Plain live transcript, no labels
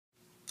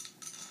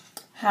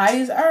Hi,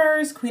 it's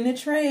Urs, Queen of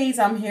Trades.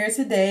 I'm here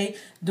today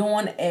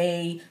doing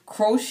a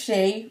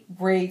crochet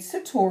braids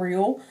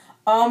tutorial.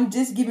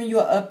 Just giving you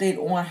an update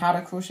on how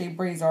the crochet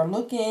braids are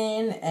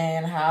looking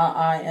and how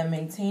I am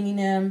maintaining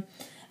them.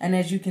 And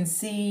as you can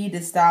see,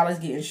 the style is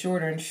getting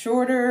shorter and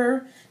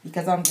shorter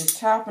because I'm just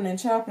chopping and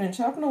chopping and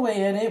chopping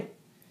away at it.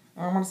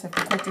 I'm gonna have to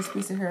cut this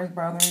piece of hair, it's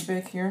bothering me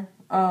back here.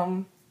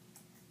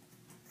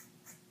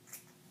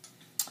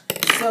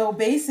 So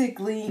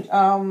basically,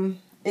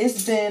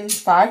 it's been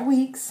 5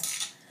 weeks.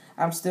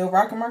 I'm still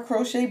rocking my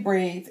crochet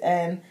braids,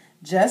 and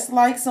just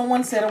like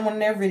someone said in one of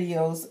their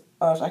videos,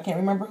 I can't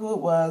remember who it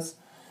was,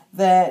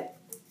 that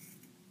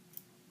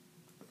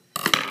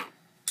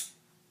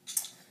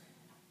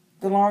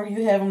the longer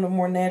you have them, the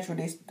more natural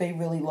they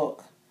really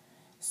look.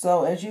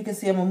 So as you can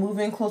see, I'm gonna move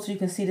in closer. You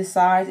can see the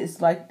size.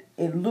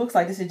 It looks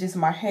like this is just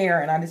my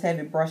hair, and I just have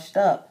it brushed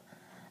up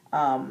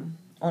on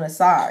the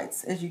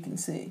sides, as you can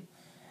see.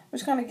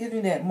 Which kind of gives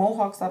me that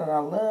mohawk style that I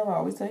love. I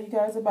always tell you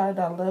guys about it.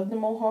 I love the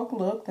mohawk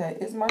look. That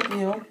is my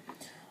deal.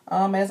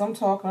 As I'm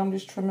talking, I'm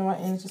just trimming my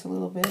ends just a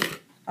little bit.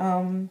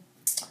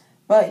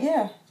 But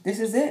yeah,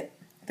 this is it.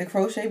 The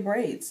crochet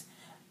braids.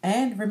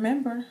 And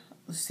remember,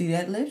 see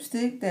that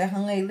lipstick, that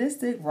hungry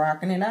lipstick,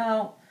 rocking it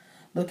out.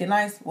 Looking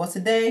nice. What's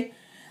a day?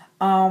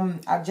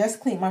 I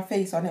just cleaned my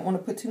face, so I didn't want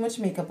to put too much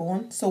makeup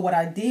on. So what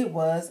I did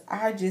was,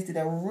 I just did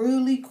a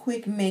really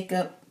quick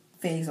makeup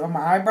face. Or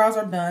my eyebrows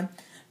are done.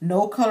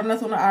 No color,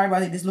 nothing on the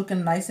eyebrows. They're just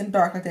looking nice and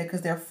dark like that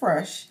because they're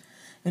fresh.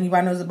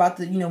 Anybody knows about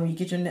the, when you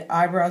get your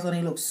eyebrows on,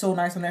 they look so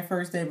nice on that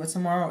first day. But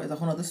tomorrow is a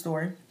whole other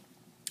story.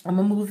 I'm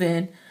going to move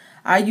in.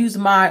 I use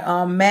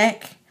my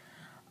MAC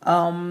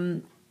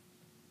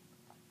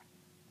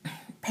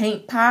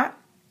paint pot.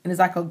 And it's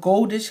like a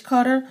goldish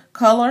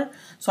color.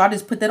 So I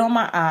just put that on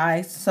my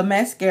eyes. Some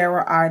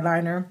mascara,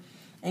 eyeliner.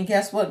 And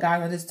guess what,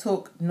 guys? I just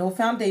took no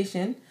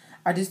foundation.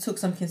 I just took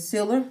some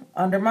concealer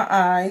under my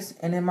eyes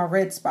and in my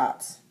red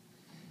spots.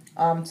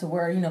 To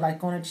where,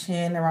 like on the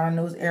chin, around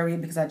the nose area,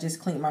 because I just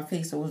cleaned my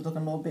face, so it was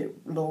looking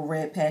little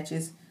red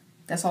patches.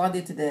 That's all I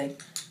did today.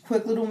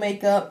 Quick little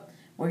makeup,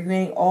 where you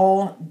ain't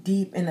all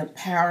deep in the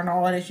powder and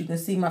all of this. You can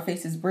see my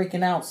face is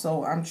breaking out,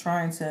 so I'm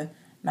trying to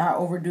not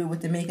overdo it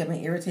with the makeup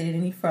and irritate it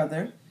any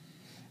further.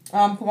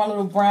 Put my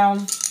little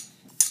brown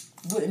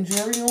wooden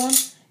jewelry on,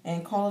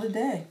 and call it a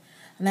day.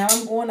 Now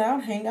I'm going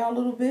out, hang out a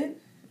little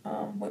bit,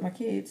 with my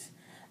kids.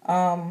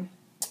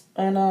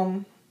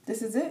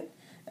 This is it.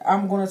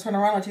 I'm going to turn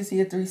around, let you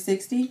see a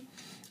 360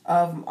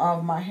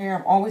 of my hair.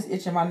 I'm always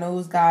itching my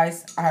nose,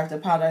 guys. I have to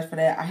apologize for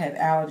that. I have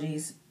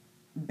allergies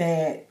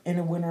bad in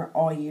the winter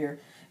all year.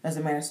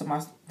 Doesn't matter. So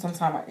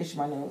sometimes I itch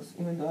my nose,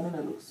 even though I know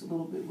that looks a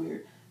little bit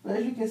weird. But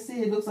as you can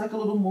see, it looks like a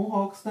little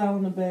mohawk style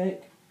in the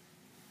back.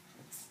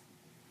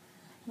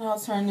 And I'll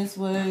turn this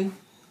way.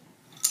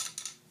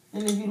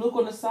 And if you look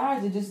on the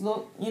sides, it just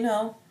look,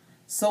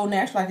 so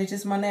natural. Like it's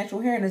just my natural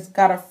hair. And it's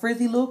got a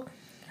frizzy look.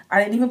 I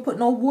didn't even put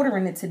no water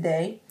in it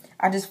today.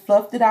 I just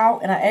fluffed it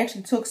out, and I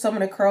actually took some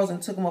of the curls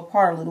and took them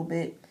apart a little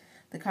bit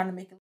to kind of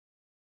make it